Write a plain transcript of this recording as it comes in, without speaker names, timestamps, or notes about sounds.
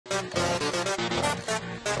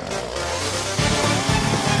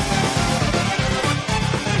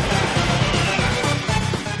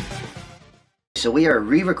So we are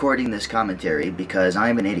re-recording this commentary because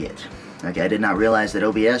I'm an idiot. Okay, I did not realize that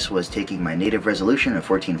OBS was taking my native resolution of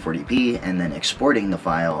 1440p and then exporting the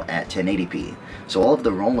file at 1080p. So all of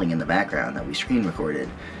the rolling in the background that we screen recorded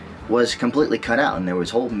was completely cut out, and there was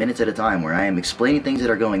whole minutes at a time where I am explaining things that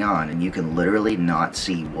are going on and you can literally not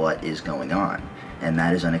see what is going on. And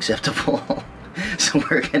that is unacceptable. So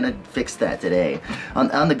we're gonna fix that today.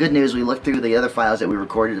 On the good news, we looked through the other files that we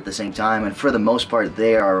recorded at the same time, and for the most part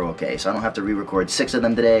they are okay. So I don't have to re-record 6 of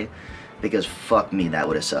them today, because fuck me, that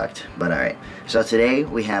would have sucked. But alright, so today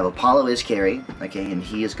we have Apollo is carry, okay, and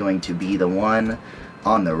he is going to be the one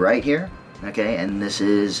on the right here, okay, and this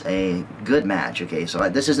is a good match, okay, so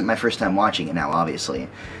this isn't my first time watching it now, obviously,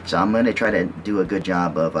 so I'm going to try to do a good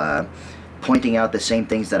job of pointing out the same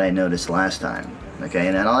things that I noticed last time. Okay,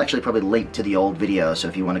 and then I'll actually probably link to the old video, so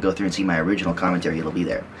if you want to go through and see my original commentary, it'll be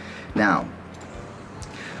there. Now,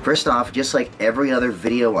 first off, just like every other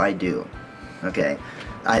video I do, okay,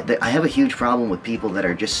 I have a huge problem with people that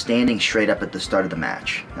are just standing straight up at the start of the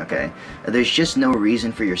match, okay? There's just no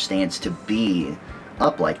reason for your stance to be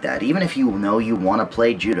up like that. Even if you know you want to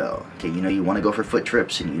play judo, okay, you know you want to go for foot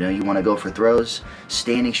trips and you know you want to go for throws,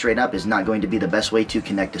 standing straight up is not going to be the best way to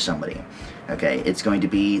connect to somebody. Okay, it's going to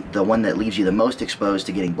be the one that leaves you the most exposed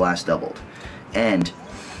to getting blast doubled. And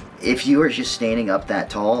if you are just standing up that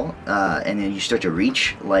tall and then you start to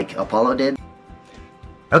reach like Apollo did.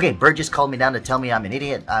 Okay, Bird just called me down to tell me I'm an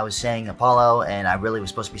idiot. I was saying Apollo and I really was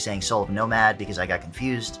supposed to be saying Soul of Nomad because I got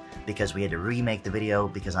confused, because we had to remake the video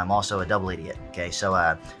because I'm also a double idiot. Okay, so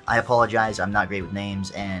I apologize, I'm not great with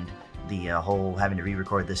names, and the whole having to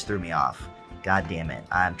re-record this threw me off. God damn it,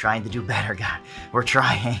 I'm trying to do better, God, we're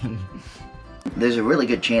trying. There's a really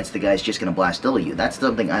good chance the guy's just going to blast double you. That's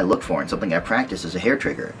something I look for and something I practice as a hair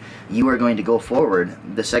trigger. You are going to go forward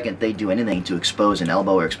the second they do anything to expose an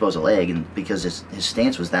elbow or expose a leg, and because his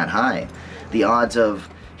stance was that high, the odds of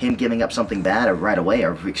him giving up something bad right away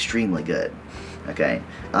are extremely good. Okay,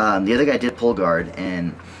 the other guy did pull guard,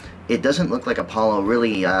 and it doesn't look like Apollo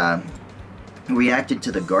really reacted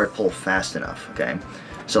to the guard pull fast enough, okay?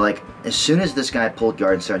 So like, as soon as this guy pulled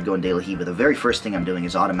guard and started going De La Hiva, the very first thing I'm doing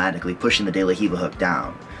is automatically pushing the De La Hiva hook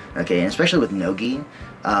down, okay? And especially with no-gi,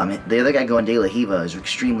 the other guy going De La Hiva is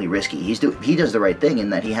extremely risky. He does the right thing in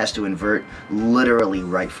that he has to invert literally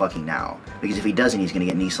right fucking now, because if he doesn't, he's going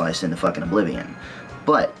to get knee sliced into fucking oblivion.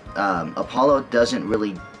 But Apollo doesn't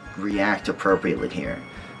really react appropriately here.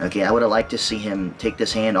 Okay, I would have liked to see him take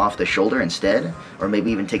this hand off the shoulder instead, or maybe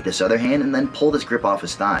even take this other hand and then pull this grip off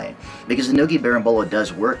his thigh. Because the no-gi berimbolo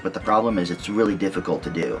does work, but the problem is it's really difficult to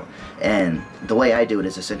do. And the way I do it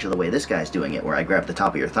is essentially the way this guy's doing it, where I grab the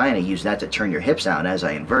top of your thigh and I use that to turn your hips out as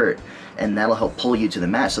I invert, and that'll help pull you to the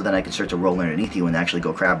mat so then I can start to roll underneath you and actually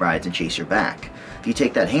go crab rides and chase your back. If you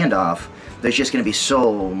take that hand off, there's just going to be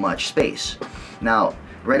so much space. Now,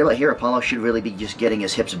 right about here, Apollo should really be just getting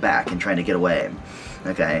his hips back and trying to get away.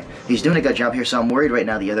 Okay, he's doing a good job here, so I'm worried right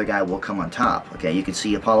now the other guy will come on top. Okay, you can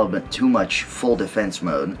see Apollo went too much full defense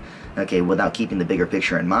mode, okay, without keeping the bigger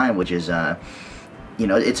picture in mind, which is, you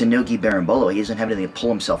know, it's a no-gi berimbolo. He doesn't have anything to pull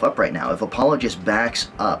himself up right now. If Apollo just backs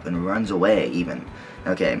up and runs away even,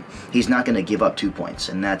 okay, he's not going to give up 2 points,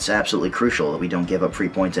 and that's absolutely crucial that we don't give up free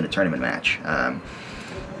points in a tournament match.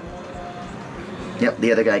 Yep,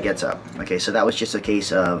 the other guy gets up. Okay, so that was just a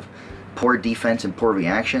case of poor defense and poor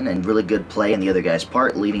reaction and really good play on the other guy's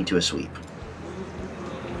part, leading to a sweep.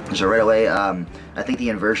 So right away, I think the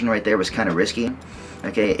inversion right there was kind of risky.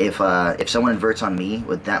 Okay, if someone inverts on me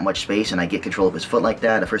with that much space and I get control of his foot like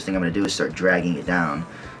that, the first thing I'm going to do is start dragging it down.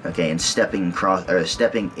 Okay, and stepping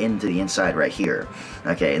into the inside right here.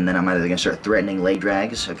 Okay, and then I'm either going to start threatening leg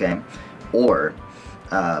drags, okay, or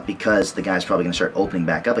because the guy's probably going to start opening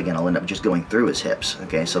back up again, I'll end up just going through his hips.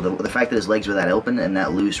 Okay, so the fact that his legs were that open and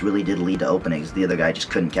that loose really did lead to openings the other guy just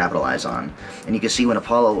couldn't capitalize on. And you can see when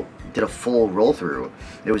Apollo did a full roll through,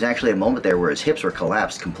 there was actually a moment there where his hips were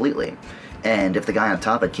collapsed completely. And if the guy on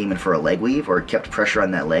top had came in for a leg weave or kept pressure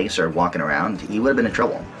on that leg and started walking around, he would have been in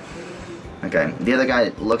trouble. Okay, the other guy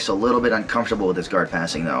looks a little bit uncomfortable with his guard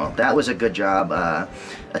passing though. That was a good job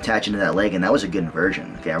attaching to that leg, and that was a good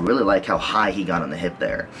inversion. Okay, I really like how high he got on the hip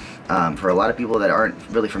there. For a lot of people that aren't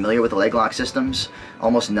really familiar with the leg lock systems,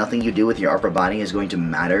 almost nothing you do with your upper body is going to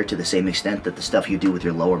matter to the same extent that the stuff you do with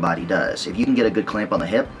your lower body does. If you can get a good clamp on the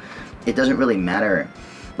hip, it doesn't really matter.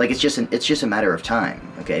 Like, it's just a matter of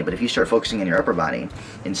time, okay? But if you start focusing on your upper body,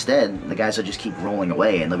 instead, the guys will just keep rolling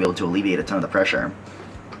away and they'll be able to alleviate a ton of the pressure.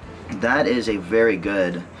 That is a very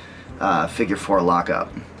good figure 4 lockup.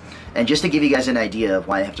 And just to give you guys an idea of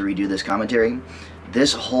why I have to redo this commentary,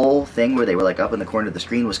 This whole thing where they were like up in the corner of the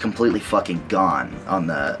screen was completely fucking gone on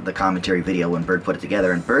the commentary video when Bird put it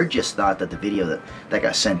together, and Bird just thought that the video that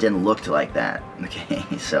got sent in looked like that. Okay,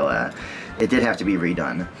 so it did have to be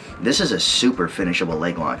redone. This is a super finishable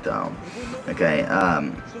leg lock though. Okay,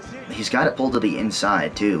 he's got it pulled to the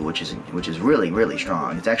inside too, which is really, really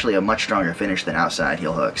strong. It's actually a much stronger finish than outside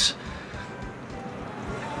heel hooks.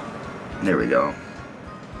 There we go.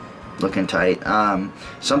 Looking tight.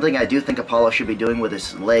 Something I do think Apollo should be doing with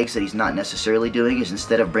his legs that he's not necessarily doing is,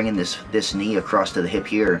 instead of bringing this knee across to the hip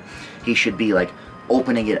here, he should be like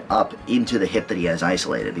opening it up into the hip that he has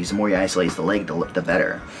isolated, because the more he isolates the leg, the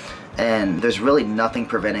better. And there's really nothing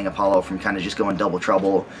preventing Apollo from kind of just going double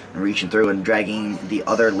trouble and reaching through and dragging the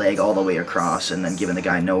other leg all the way across and then giving the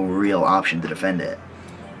guy no real option to defend it.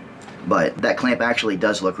 But that clamp actually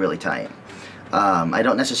does look really tight. I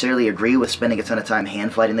don't necessarily agree with spending a ton of time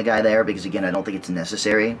hand fighting the guy there, because again, I don't think it's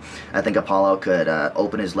necessary. I think Apollo could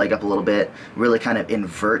open his leg up a little bit, really kind of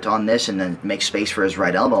invert on this, and then make space for his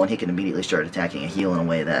right elbow, and he can immediately start attacking a heel in a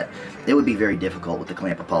way that it would be very difficult with the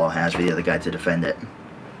clamp Apollo has for the other guy to defend it.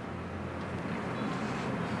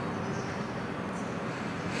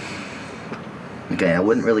 Okay, I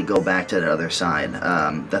wouldn't really go back to the other side.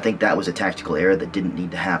 I think that was a tactical error that didn't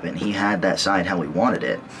need to happen. He had that side how he wanted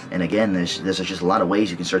it. And again, there's just a lot of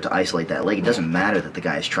ways you can start to isolate that leg. It doesn't matter that the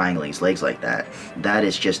guy is triangling his legs like that. That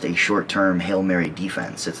is just a short-term Hail Mary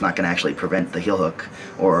defense. It's not going to actually prevent the heel hook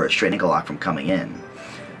or straight ankle lock from coming in.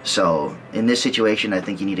 So, in this situation, I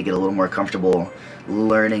think you need to get a little more comfortable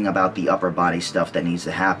learning about the upper body stuff that needs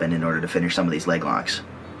to happen in order to finish some of these leg locks.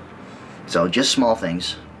 So, just small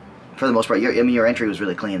things. For the most part, your entry was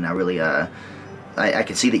really clean. I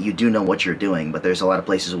can see that you do know what you're doing, but there's a lot of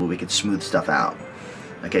places where we could smooth stuff out.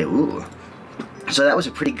 Okay, ooh. So that was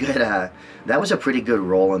a pretty good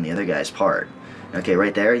roll on the other guy's part. Okay,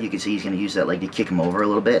 right there, you can see he's going to use that leg to kick him over a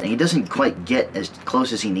little bit, and he doesn't quite get as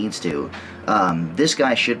close as he needs to. This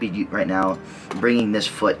guy should be, right now, bringing this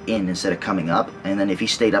foot in instead of coming up, and then if he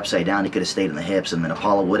stayed upside down, he could have stayed in the hips, and then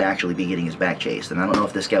Apollo would actually be getting his back chased. And I don't know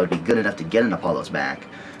if this guy would be good enough to get in Apollo's back,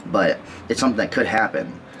 but it's something that could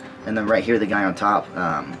happen. And then right here, the guy on top,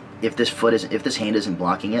 if this hand isn't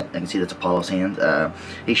blocking it, I can see that's Apollo's hand,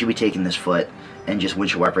 he should be taking this foot and just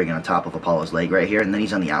windshield wipering it on top of Apollo's leg right here, and then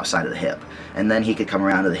he's on the outside of the hip. And then he could come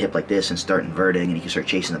around to the hip like this and start inverting, and he can start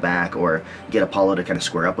chasing the back, or get Apollo to kind of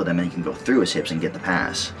square up with him, and he can go through his hips and get the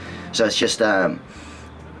pass. So it's just,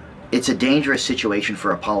 it's a dangerous situation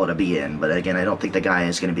for Apollo to be in, but again, I don't think the guy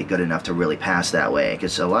is going to be good enough to really pass that way,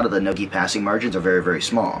 because a lot of the no-gi passing margins are very, very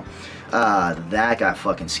small. That got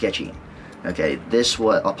fucking sketchy. Okay,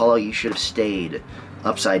 Apollo, you should have stayed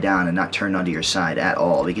upside down and not turned onto your side at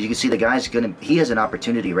all, because you can see the guy's he has an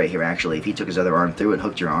opportunity right here. Actually, if he took his other arm through and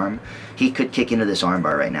hooked your arm, he could kick into this arm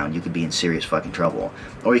bar right now and you could be in serious fucking trouble.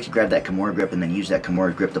 Or you could grab that Kimura grip and then use that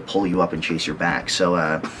Kimura grip to pull you up and chase your back.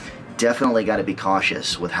 So definitely got to be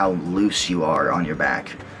cautious with how loose you are on your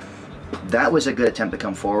back. That was a good attempt to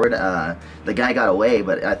come forward. The guy got away,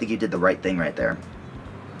 but I think he did the right thing right there.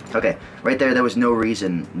 Okay, right there was no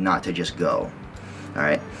reason not to just go.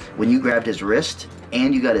 Alright, when you grabbed his wrist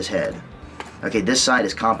and you got his head, okay, this side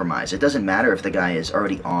is compromised. It doesn't matter if the guy is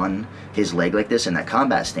already on his leg like this in that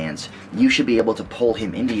combat stance. You should be able to pull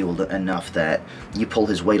him into you enough that you pull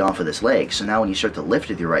his weight off of this leg. So now when you start to lift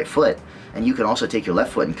with your right foot, and you can also take your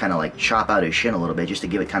left foot and kind of like chop out his shin a little bit just to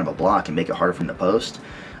give it kind of a block and make it harder for him to post,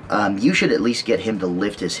 you should at least get him to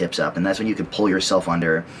lift his hips up, and that's when you can pull yourself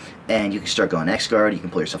under, and you can start going X guard. You can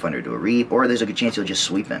pull yourself under to a reap, or there's a good chance you'll just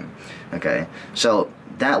sweep him. Okay, so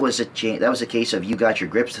that was a case of you got your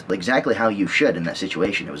grips exactly how you should in that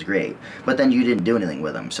situation. It was great, but then you didn't do anything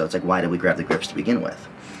with them. So it's like, why did we grab the grips to begin with?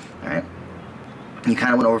 All right. You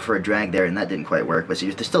kind of went over for a drag there, and that didn't quite work, but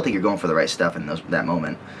you still think you're going for the right stuff in that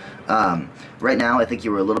moment. Right now, I think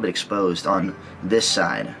you were a little bit exposed on this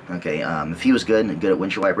side. Okay, if he was good and good at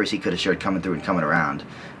windshield wipers, he could have started coming through and coming around.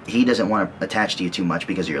 He doesn't want to attach to you too much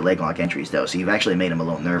because of your leg lock entries, though, so you've actually made him a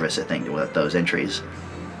little nervous, I think, with those entries.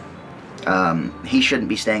 He shouldn't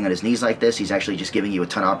be staying on his knees like this. He's actually just giving you a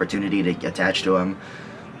ton of opportunity to attach to him.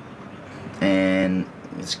 And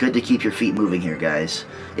it's good to keep your feet moving here, guys.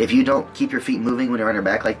 If you don't keep your feet moving when you're on your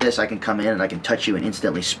back like this, I can come in and I can touch you and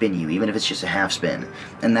instantly spin you, even if it's just a half spin.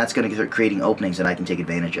 And that's going to start creating openings that I can take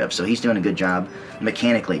advantage of. So he's doing a good job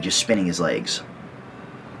mechanically just spinning his legs.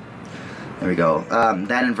 There we go.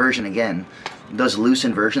 That inversion again, those loose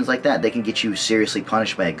inversions like that, they can get you seriously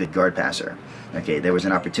punished by a good guard passer. Okay, there was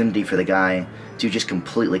an opportunity for the guy to just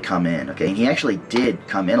completely come in, okay, and he actually did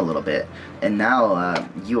come in a little bit, and now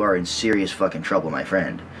you are in serious fucking trouble, my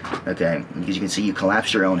friend, okay, because you can see you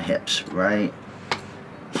collapsed your own hips, right?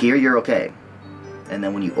 Here you're okay, and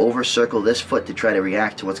then when you over circle this foot to try to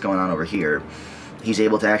react to what's going on over here, he's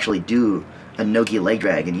able to actually do a no-gi leg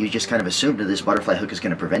drag, and you just kind of assume that this butterfly hook is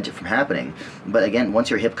going to prevent it from happening. But again, once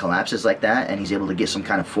your hip collapses like that and he's able to get some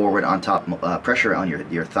kind of forward on top pressure on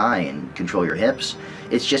your thigh and control your hips,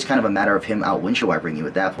 it's just kind of a matter of him out windshield wipering you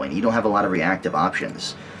at that point. You don't have a lot of reactive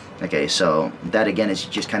options. Okay, so that again is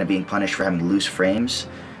just kind of being punished for having loose frames.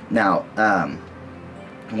 Now,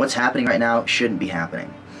 what's happening right now shouldn't be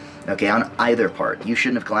happening. Okay, on either part. You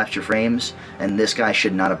shouldn't have collapsed your frames, and this guy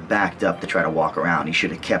should not have backed up to try to walk around. He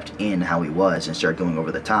should have kept in how he was and started going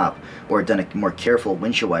over the top, or done a more careful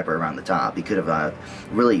windshield wiper around the top. He could have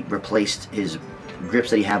really replaced his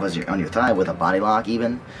grips that he has on your thigh with a body lock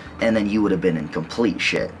even, and then you would have been in complete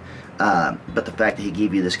shit. But the fact that he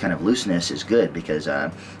gave you this kind of looseness is good, because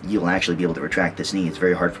you'll actually be able to retract this knee. It's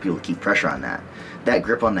very hard for people to keep pressure on that. That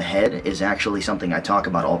grip on the head is actually something I talk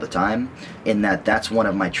about all the time, in that that's one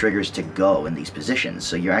of my triggers to go in these positions.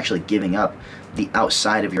 So you're actually giving up the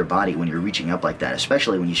outside of your body when you're reaching up like that,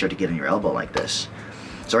 especially when you start to get on your elbow like this.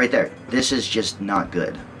 So right there, this is just not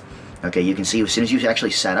good. Okay, you can see as soon as you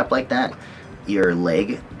actually sat up like that, your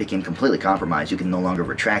leg became completely compromised. You can no longer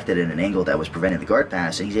retract it at an angle that was preventing the guard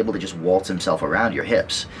pass, and he's able to just waltz himself around your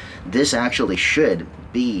hips. This actually should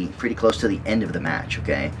be pretty close to the end of the match,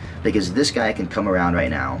 okay? Because this guy can come around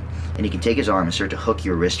right now, and he can take his arm and start to hook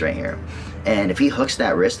your wrist right here. And if he hooks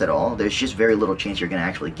that wrist at all, there's just very little chance you're going to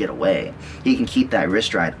actually get away. He can keep that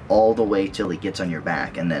wrist ride all the way till he gets on your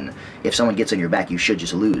back, and then if someone gets on your back, you should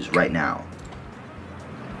just lose right now.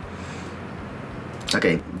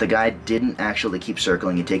 Okay, the guy didn't actually keep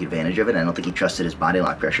circling and take advantage of it. I don't think he trusted his body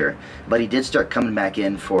lock pressure, but he did start coming back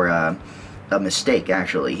in for a mistake,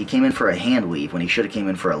 actually. He came in for a hand weave when he should have came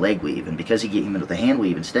in for a leg weave, and because he came in with a hand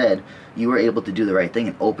weave instead, you were able to do the right thing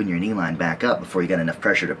and open your knee line back up before you got enough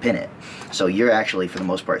pressure to pin it. So you're actually, for the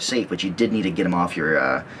most part, safe, but you did need to get him off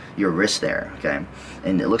your wrist there, okay?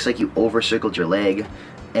 And it looks like you over-circled your leg,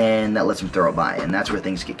 and that lets him throw it by, and that's where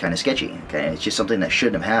things get kind of sketchy, okay? It's just something that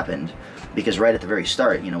shouldn't have happened, because right at the very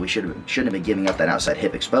start, you know, we shouldn't have been giving up that outside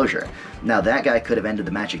hip exposure. Now, that guy could have ended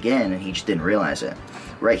the match again, and he just didn't realize it.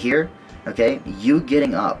 Right here, okay, you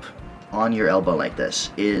getting up on your elbow like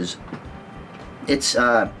this is, it's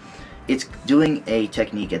doing a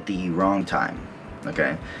technique at the wrong time,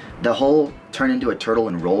 okay? The whole turn into a turtle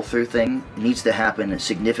and roll through thing needs to happen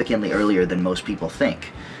significantly earlier than most people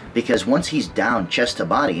think. Because once he's down chest to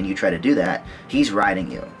body and you try to do that, he's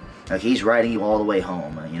riding you. Like, he's riding you all the way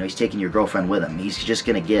home. You know, he's taking your girlfriend with him. He's just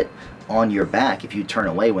going to get on your back if you turn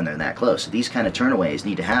away when they're that close. So these kind of turnaways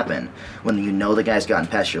need to happen when you know the guy's gotten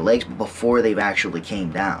past your legs, but before they've actually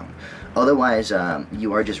came down. Otherwise,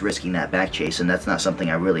 you are just risking that back chase, and that's not something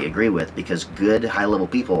I really agree with, because good high-level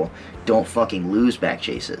people don't fucking lose back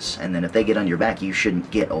chases. And then if they get on your back, you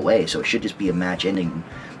shouldn't get away. So it should just be a match-ending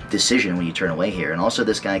decision when you turn away here. And also,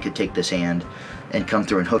 this guy could take this hand and come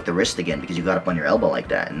through and hook the wrist again because you got up on your elbow like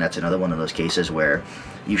that, and that's another one of those cases where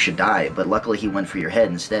you should die. But luckily he went for your head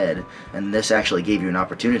instead, and this actually gave you an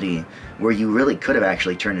opportunity where you really could have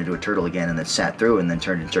actually turned into a turtle again and then sat through and then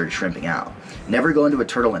turned and started shrimping out. Never go into a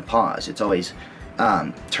turtle and pause. It's always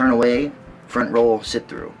turn away, front roll, sit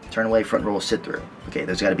through, turn away, front roll, sit through. Okay,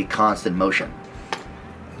 there's got to be constant motion.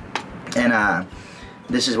 And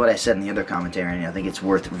this is what I said in the other commentary, and I think it's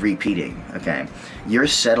worth repeating, okay? You're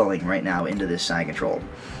settling right now into this side control,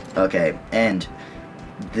 okay? And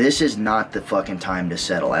this is not the fucking time to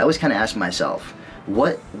settle. I always kind of ask myself,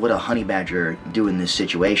 what would a honey badger do in this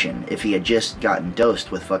situation if he had just gotten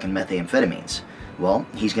dosed with fucking methamphetamines? Well,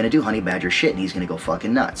 he's going to do honey badger shit, and he's going to go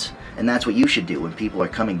fucking nuts. And that's what you should do when people are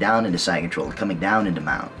coming down into side control and coming down into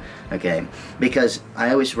mount, okay? Because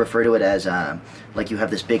I always refer to it as like you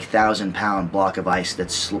have this big 1,000-pound block of ice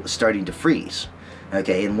that's starting to freeze,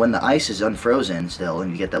 okay? And when the ice is unfrozen still,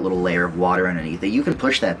 and you get that little layer of water underneath it, you can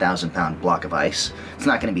push that 1,000-pound block of ice. It's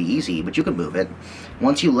not going to be easy, but you can move it.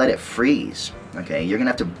 Once you let it freeze, okay, you're going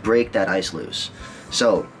to have to break that ice loose.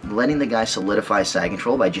 So, letting the guy solidify side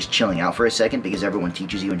control by just chilling out for a second, because everyone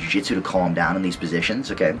teaches you in jiu-jitsu to calm down in these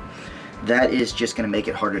positions, okay, that is just going to make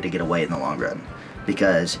it harder to get away in the long run,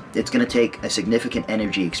 because it's going to take a significant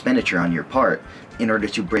energy expenditure on your part in order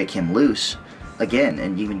to break him loose again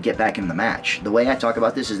and even get back in the match. The way I talk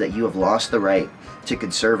about this is that you have lost the right to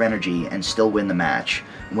conserve energy and still win the match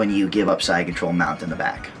when you give up side control, mount in the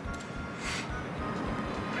back.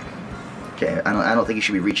 Okay, I don't think you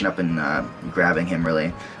should be reaching up and grabbing him,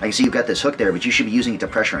 really. I can see you've got this hook there, but you should be using it to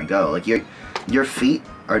pressure and go. Like, your feet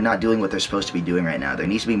are not doing what they're supposed to be doing right now. There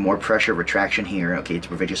needs to be more pressure retraction here, okay, to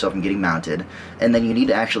prevent yourself from getting mounted. And then you need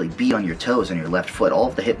to actually be on your toes on your left foot. All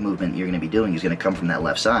of the hip movement you're going to be doing is going to come from that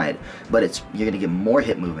left side, but you're going to get more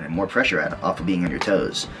hip movement and more pressure off of being on your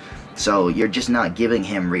toes. So you're just not giving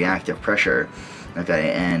him reactive pressure,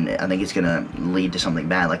 okay, and I think it's going to lead to something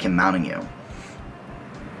bad, like him mounting you.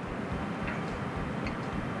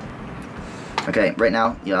 Okay, right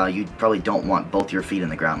now, you probably don't want both your feet in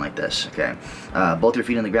the ground like this, okay? Both your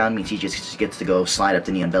feet in the ground means he just gets to go slide up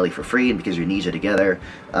the knee and belly for free, and because your knees are together,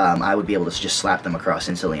 I would be able to just slap them across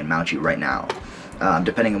instantly and mount you right now.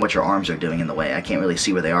 Depending on what your arms are doing in the way. I can't really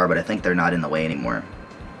see where they are, but I think they're not in the way anymore.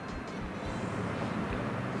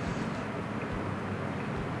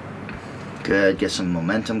 Good, get some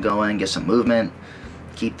momentum going, get some movement.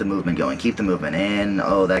 Keep the movement going, keep the movement, and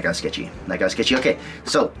oh, that got sketchy. That got sketchy. Okay,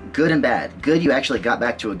 so good and bad. Good, you actually got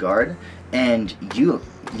back to a guard, and you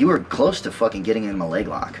were close to fucking getting him a leg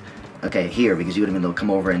lock. Okay, here, because you would have been able to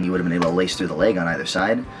come over and you would have been able to lace through the leg on either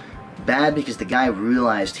side. Bad, because the guy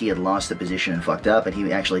realized he had lost the position and fucked up, and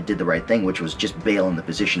he actually did the right thing, which was just bail in the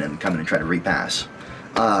position and come in and try to repass.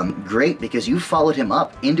 Great, because you followed him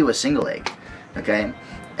up into a single leg, okay?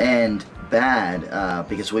 And bad,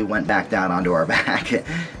 because we went back down onto our back.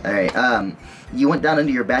 Alright, you went down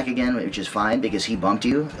into your back again, which is fine, because he bumped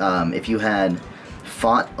you. If you had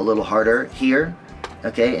fought a little harder here,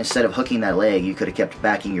 okay, instead of hooking that leg, you could have kept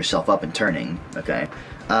backing yourself up and turning, okay?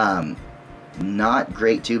 Not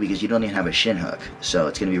great, too, because you don't even have a shin hook, so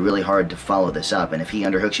it's going to be really hard to follow this up, and if he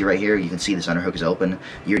underhooks you right here, you can see this underhook is open,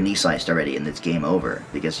 you're knee sliced already, and it's game over,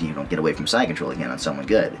 because you don't get away from side control again on someone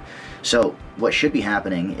good. So, what should be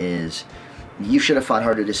happening is, you should have fought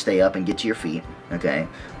harder to stay up and get to your feet, okay?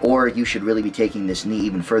 Or you should really be taking this knee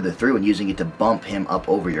even further through and using it to bump him up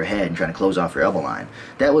over your head and trying to close off your elbow line.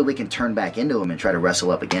 That way we can turn back into him and try to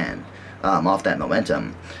wrestle up again. Off that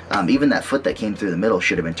momentum. Even that foot that came through the middle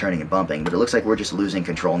should have been turning and bumping, but it looks like we're just losing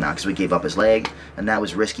control now because we gave up his leg, and that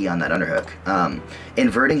was risky on that underhook.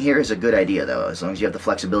 Inverting here is a good idea, though, as long as you have the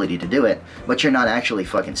flexibility to do it, but you're not actually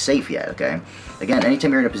fucking safe yet, okay? Again,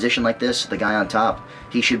 anytime you're in a position like this, the guy on top,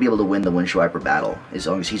 he should be able to win the windswiper battle, as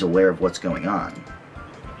long as he's aware of what's going on.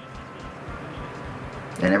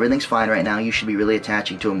 And everything's fine right now. You should be really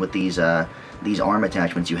attaching to him with these arm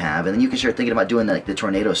attachments you have, and then you can start thinking about doing the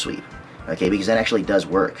tornado sweep. Okay, because that actually does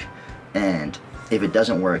work, and if it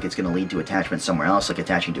doesn't work, it's going to lead to attachment somewhere else, like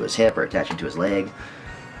attaching to his hip or attaching to his leg.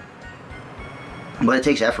 But it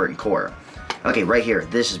takes effort and core. Okay, right here,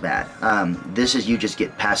 this is bad. This is you just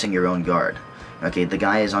passing your own guard. Okay, the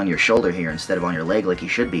guy is on your shoulder here instead of on your leg like he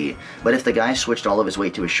should be. But if the guy switched all of his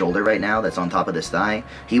weight to his shoulder right now, that's on top of this thigh,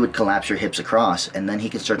 he would collapse your hips across, and then he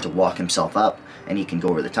can start to walk himself up, and he can go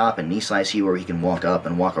over the top and knee slice you, or he can walk up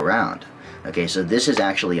and walk around. Okay, so this is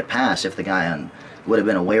actually a pass if the guy would have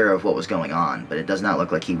been aware of what was going on, but it does not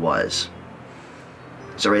look like he was.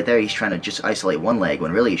 So right there, he's trying to just isolate one leg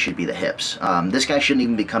when really it should be the hips. This guy shouldn't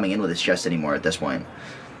even be coming in with his chest anymore at this point.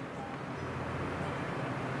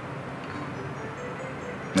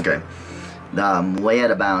 Okay, way out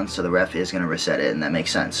of bounds, so the ref is going to reset it, and that makes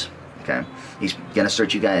sense. Okay, he's going to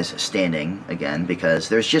start you guys standing again, because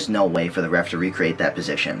there's just no way for the ref to recreate that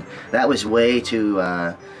position. That was way too,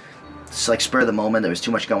 it's like spur of the moment. There was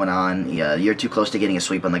too much going on. Yeah, you're too close to getting a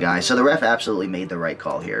sweep on the guy. So the ref absolutely made the right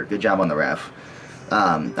call here. Good job on the ref.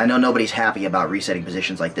 I know nobody's happy about resetting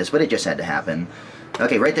positions like this, but it just had to happen.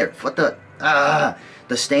 Okay, right there. What the...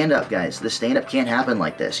 the stand-up, guys. The stand-up can't happen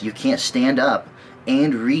like this. You can't stand up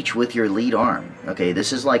and reach with your lead arm. Okay,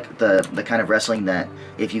 this is like the kind of wrestling that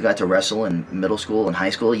if you got to wrestle in middle school and high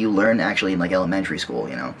school, you learn actually in like elementary school,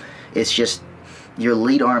 you know. It's just... your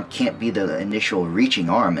lead arm can't be the initial reaching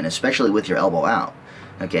arm, and especially with your elbow out.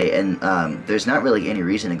 Okay, and there's not really any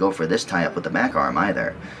reason to go for this tie-up with the back arm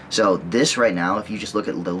either. So this right now, if you just look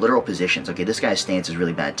at the literal positions, okay, this guy's stance is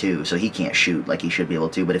really bad too, so he can't shoot like he should be able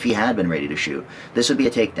to, but if he had been ready to shoot, this would be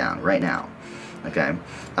a takedown right now. Okay,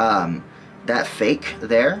 that fake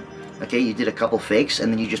there, okay, you did a couple fakes,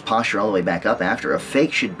 and then you just posture all the way back up after. A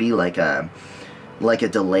fake should be like a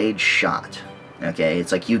delayed shot. Okay,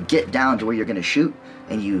 it's like you get down to where you're going to shoot,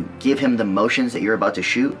 and you give him the motions that you're about to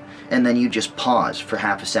shoot, and then you just pause for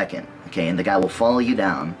half a second, okay, and the guy will follow you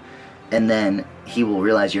down, and then he will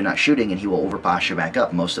realize you're not shooting, and he will over posture back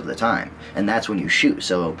up most of the time, and that's when you shoot.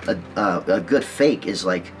 So a good fake is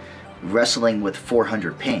like wrestling with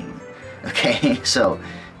 400 ping, okay, so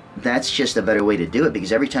that's just a better way to do it,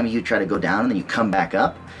 because every time you try to go down and then you come back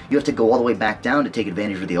up, you have to go all the way back down to take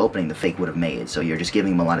advantage of the opening the fake would have made, so you're just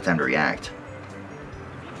giving him a lot of time to react.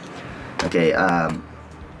 Okay,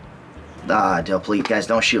 Del, please, guys,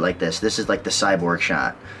 don't shoot like this. This is like the cyborg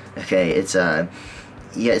shot. Okay, it's yeah,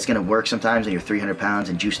 it's gonna work sometimes when you're 300 pounds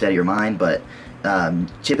and juiced out of your mind, but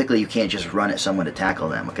typically you can't just run at someone to tackle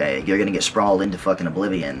them. Okay, you're gonna get sprawled into fucking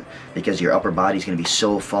oblivion because your upper body's gonna be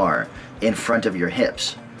so far in front of your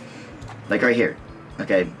hips, like right here.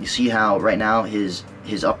 Okay, you see how right now his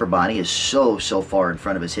upper body is so far in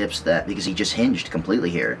front of his hips, that because he just hinged completely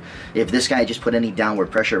here. If this guy just put any downward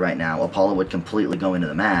pressure right now, Apollo would completely go into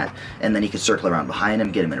the mat, and then he could circle around behind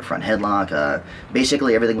him, get him in a front headlock,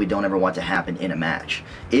 basically everything we don't ever want to happen in a match.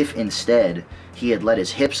 If instead he had let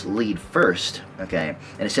his hips lead first, okay,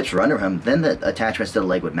 and his hips were under him, then the attachments to the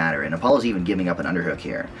leg would matter, and Apollo's even giving up an underhook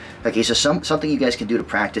here. Okay, so something you guys can do to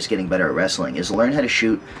practice getting better at wrestling is learn how to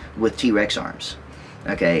shoot with T-Rex arms.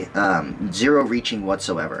 Okay, zero reaching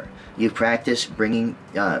whatsoever. You practice bringing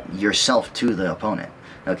yourself to the opponent.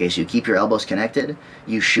 Okay, so you keep your elbows connected,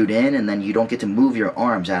 you shoot in, and then you don't get to move your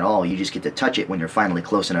arms at all. You just get to touch it when you're finally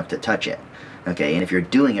close enough to touch it. Okay, and if you're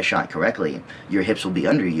doing a shot correctly, your hips will be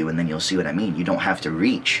under you, and then you'll see what I mean. You don't have to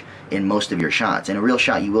reach in most of your shots. In a real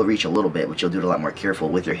shot, you will reach a little bit, but you'll do it a lot more careful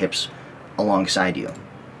with your hips alongside you.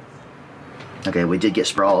 Okay, we did get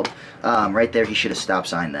sprawled. Right there, he should have stop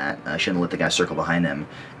signed that. Shouldn't have let the guy circle behind him.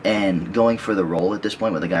 And going for the roll at this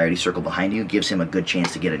point, with the guy already circled behind you, gives him a good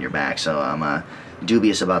chance to get on your back. So I'm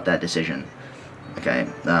dubious about that decision. Okay,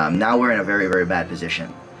 now we're in a very bad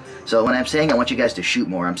position. So when I'm saying I want you guys to shoot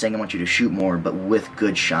more, I'm saying I want you to shoot more, but with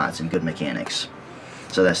good shots and good mechanics,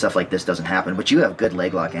 so that stuff like this doesn't happen. But you have good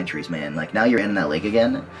leg lock entries, man. Like, now you're in that leg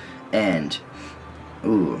again, and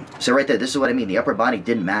ooh, so right there, this is what I mean. The upper body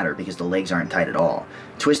didn't matter because the legs aren't tight at all.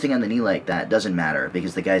 Twisting on the knee like that doesn't matter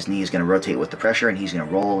because the guy's knee is going to rotate with the pressure, and he's going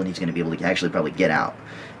to roll, and he's going to be able to actually probably get out.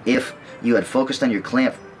 If you had focused on your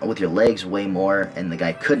clamp with your legs way more, and the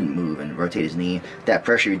guy couldn't move and rotate his knee, that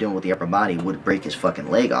pressure you're doing with the upper body would break his fucking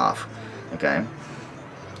leg off. Okay?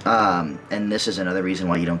 And this is another reason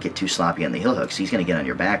why you don't get too sloppy on the heel hooks. He's going to get on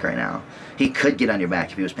your back right now. He could get on your back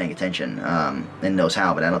if he was paying attention and knows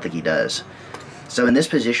how, but I don't think he does. So in this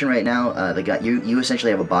position right now, the guy, you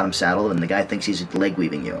essentially have a bottom saddle, and the guy thinks he's leg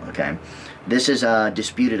weaving you. Okay, this is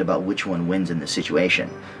disputed about which one wins in this situation.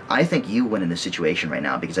 I think you win in this situation right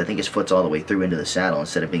now because I think his foot's all the way through into the saddle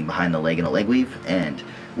instead of being behind the leg in a leg weave. And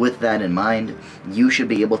with that in mind, you should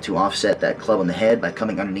be able to offset that club on the head by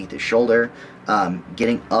coming underneath his shoulder,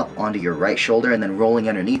 getting up onto your right shoulder, and then rolling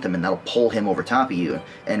underneath him, and that'll pull him over top of you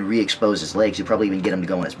and re-expose his legs. You probably even get him to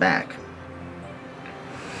go on his back.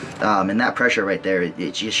 And that pressure right there,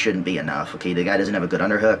 it just shouldn't be enough. Okay, the guy doesn't have a good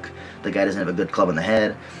underhook. The guy doesn't have a good club on the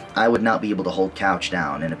head. I would not be able to hold Couch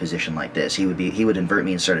down in a position like this. He would invert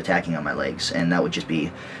me and start attacking on my legs, and that would just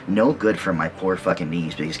be no good for my poor fucking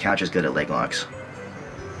knees because Couch is good at leg locks.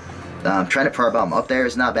 Trying to power bomb up there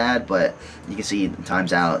is not bad, but you can see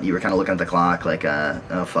time's out. You were kind of looking at the clock like,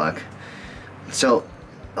 oh fuck. So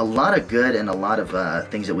a lot of good and a lot of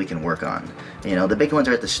things that we can work on. You know, the big ones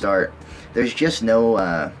are at the start. There's just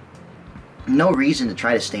no reason to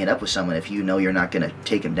try to stand up with someone if you know you're not going to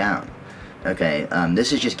take him down. Okay,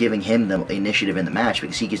 this is just giving him the initiative in the match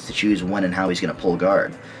because he gets to choose when and how he's going to pull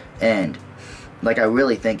guard. And like, I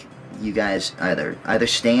really think you guys either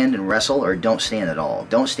stand and wrestle or don't stand at all.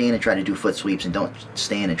 Don't stand and try to do foot sweeps, and don't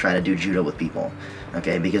stand and try to do judo with people.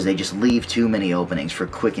 Okay, because they just leave too many openings for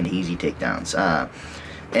quick and easy takedowns.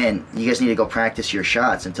 And you guys need to go practice your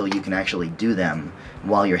shots until you can actually do them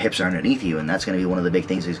while your hips are underneath you, and that's going to be one of the big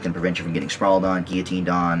things that's going to prevent you from getting sprawled on, guillotined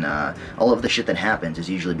on. All of the shit that happens is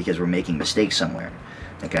usually because we're making mistakes somewhere.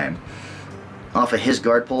 Okay. Off of his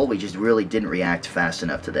guard pull, we just really didn't react fast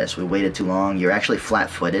enough to this. We waited too long. You're actually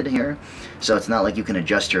flat-footed here, so it's not like you can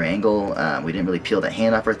adjust your angle. We didn't really peel that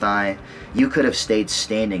hand off her thigh. You could have stayed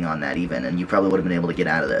standing on that even, and you probably would have been able to get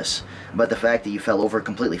out of this. But the fact that you fell over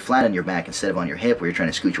completely flat on your back instead of on your hip where you're trying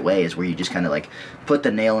to scooch away is where you just kind of like put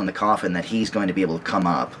the nail in the coffin that he's going to be able to come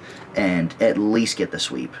up and at least get the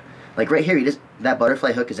sweep. Like right here, that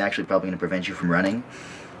butterfly hook is actually probably going to prevent you from running.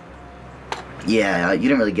 Yeah, you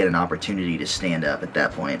didn't really get an opportunity to stand up at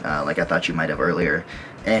that point, like I thought you might have earlier.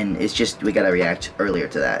 And it's just, we gotta react earlier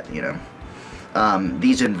to that, you know.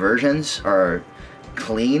 These inversions are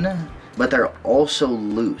clean, but they're also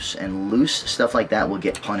loose. And loose stuff like that will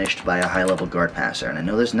get punished by a high-level guard passer. And I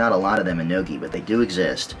know there's not a lot of them in Nogi, but they do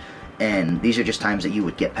exist. And these are just times that you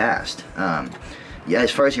would get past. Yeah,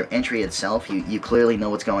 as far as your entry itself, you clearly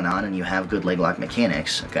know what's going on and you have good leg lock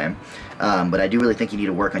mechanics, okay? But I do really think you need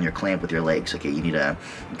to work on your clamp with your legs, okay? You need to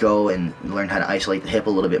go and learn how to isolate the hip a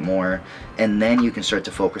little bit more, and then you can start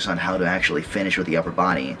to focus on how to actually finish with the upper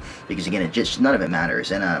body, because again, none of it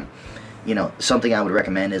matters. And you know, something I would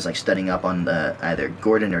recommend is like studying up on the either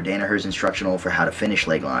Gordon or Danaher's instructional for how to finish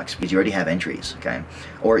leg locks, because you already have entries, okay?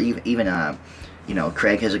 Or even you know,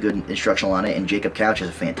 Craig has a good instructional on it, and Jacob Couch has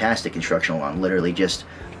a fantastic instructional on literally just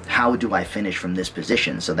how do I finish from this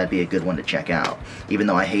position. So that'd be a good one to check out. Even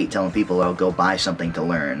though I hate telling people, oh, go buy something to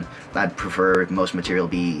learn, I'd prefer most material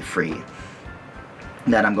be free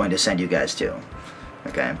that I'm going to send you guys to,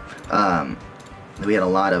 okay? We had a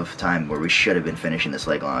lot of time where we should have been finishing this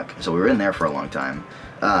leg lock, so we were in there for a long time.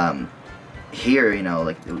 Here, you know,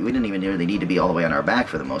 like, we didn't even really need to be all the way on our back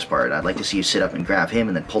for the most part. I'd like to see you sit up and grab him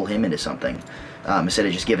and then pull him into something, instead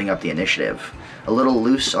of just giving up the initiative. A little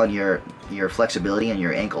loose on your flexibility and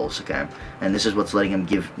your ankles, okay? And this is what's letting him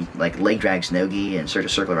give, like, leg drags no-gi and start to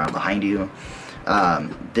circle around behind you.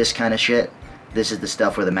 This kind of shit, this is the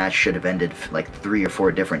stuff where the match should have ended like 3 or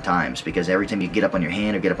 4 different times, because every time you get up on your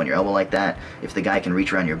hand or get up on your elbow like that, if the guy can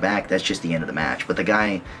reach around your back, that's just the end of the match. But the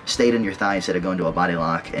guy stayed on your thigh instead of going to a body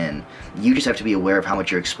lock, and you just have to be aware of how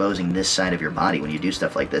much you're exposing this side of your body when you do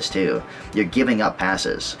stuff like this too. You're giving up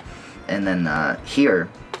passes. And then here,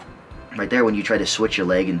 right there, when you try to switch your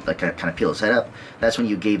leg and like kind of peel his head up, that's when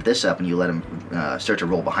you gave this up and you let him start to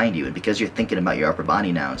roll behind you. And because you're thinking about your upper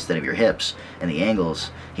body now instead of your hips and the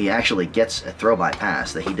angles, he actually gets a throw by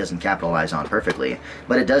pass that he doesn't capitalize on perfectly,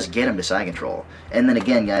 but it does get him to side control. And then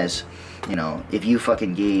again, guys, you know, if you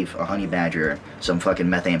fucking gave a honey badger some fucking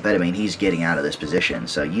methamphetamine, he's getting out of this position.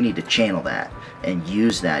 So you need to channel that and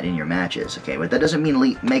use that in your matches, okay? But that doesn't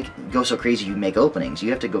mean go so crazy you make openings.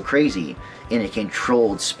 You have to go crazy in a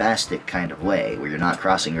controlled, spastic kind of way, where you're not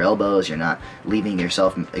crossing your elbows, you're not leaving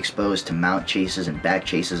yourself exposed to mount chases and back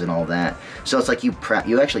chases and all that. So it's like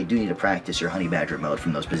you actually do need to practice your honey badger mode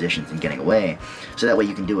from those positions and getting away, so that way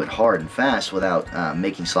you can do it hard and fast without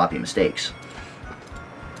making sloppy mistakes.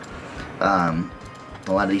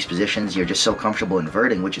 A lot of these positions, you're just so comfortable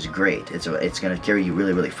inverting, which is great. It's going to carry you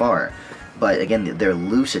really, really far. But again, they're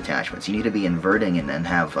loose attachments. You need to be inverting and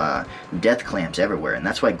have death clamps everywhere. And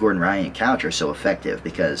that's why Gordon, Ryan, and Couch are so effective,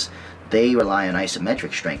 because they rely on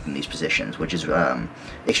isometric strength in these positions, which is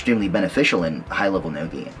extremely beneficial in high-level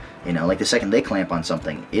no-gi. You know, like the second they clamp on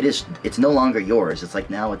something, it's no longer yours. It's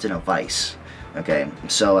like now it's in a vice. Okay,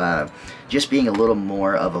 so just being a little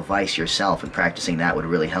more of a vice yourself and practicing that would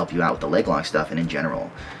really help you out with the leg lock stuff and in general.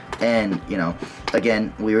 And, you know,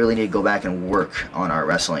 again, we really need to go back and work on our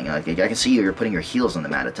wrestling. I can see you're putting your heels on the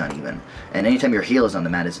mat a ton even. And anytime your heel is on the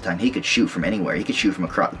mat is a time he could shoot from anywhere. He could shoot from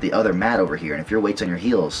across the other mat over here. And if your weight's on your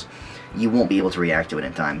heels, you won't be able to react to it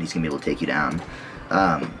in time. He's going to be able to take you down.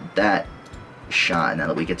 That shot, now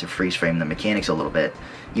that we get to freeze frame the mechanics a little bit,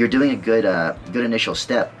 you're doing a good initial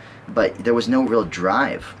step, but there was no real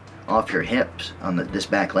drive off your hips on this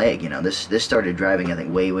back leg. You know, this started driving, I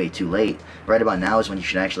think, way too late. Right about now is when you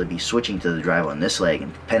should actually be switching to the drive on this leg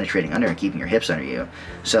and penetrating under and keeping your hips under you.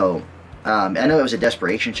 So I know it was a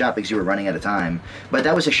desperation shot because you were running out of time, but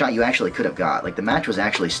that was a shot you actually could have got. Like, the match was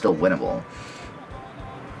actually still winnable.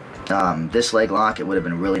 This leg lock, it would have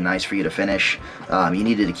been really nice for you to finish. You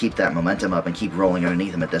needed to keep that momentum up and keep rolling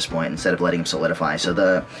underneath him at this point instead of letting him solidify.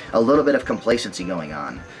 So a little bit of complacency going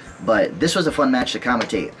on. But this was a fun match to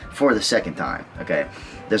commentate for the second time, okay?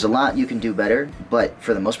 There's a lot you can do better, but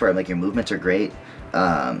for the most part, like, your movements are great.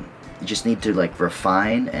 You just need to, like,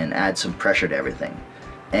 refine and add some pressure to everything.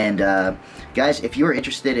 And guys, if you're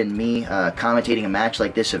interested in me commentating a match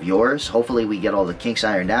like this of yours, hopefully we get all the kinks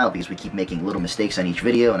ironed out, because we keep making little mistakes on each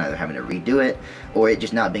video and either having to redo it or it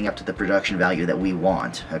just not being up to the production value that we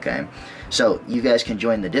want, okay? So you guys can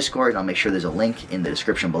join the Discord. I'll make sure there's a link in the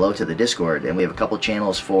description below to the Discord, and we have a couple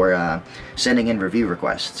channels for sending in review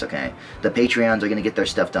requests, okay? The Patreons are going to get their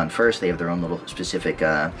stuff done first. They have their own little specific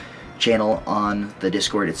channel on the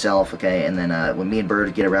Discord itself, okay? And then when me and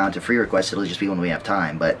Bird get around to free requests, it'll just be when we have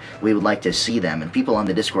time, but we would like to see them, and people on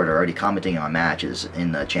the Discord are already commenting on matches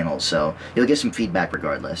in the channels, so you'll get some feedback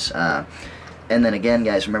regardless. And then again,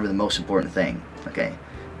 guys, remember the most important thing, okay,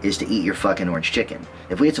 is to eat your fucking orange chicken.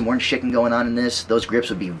 If we had some orange chicken going on in this, those grips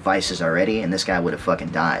would be vices already, and this guy would have fucking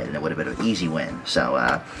died, and it would have been an easy win.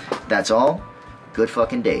 So that's all. Good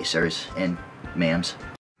fucking day, sirs and ma'ams.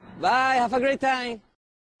 Bye, have a great time.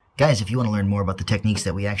 Guys, if you want to learn more about the techniques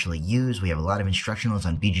that we actually use, we have a lot of instructionals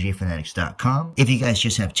on bjjfanatics.com. If you guys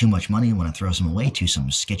just have too much money and want to throw some away to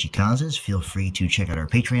some sketchy causes, feel free to check out our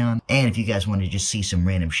Patreon. And if you guys want to just see some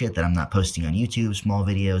random shit that I'm not posting on YouTube, small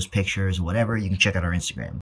videos, pictures, whatever, you can check out our Instagram.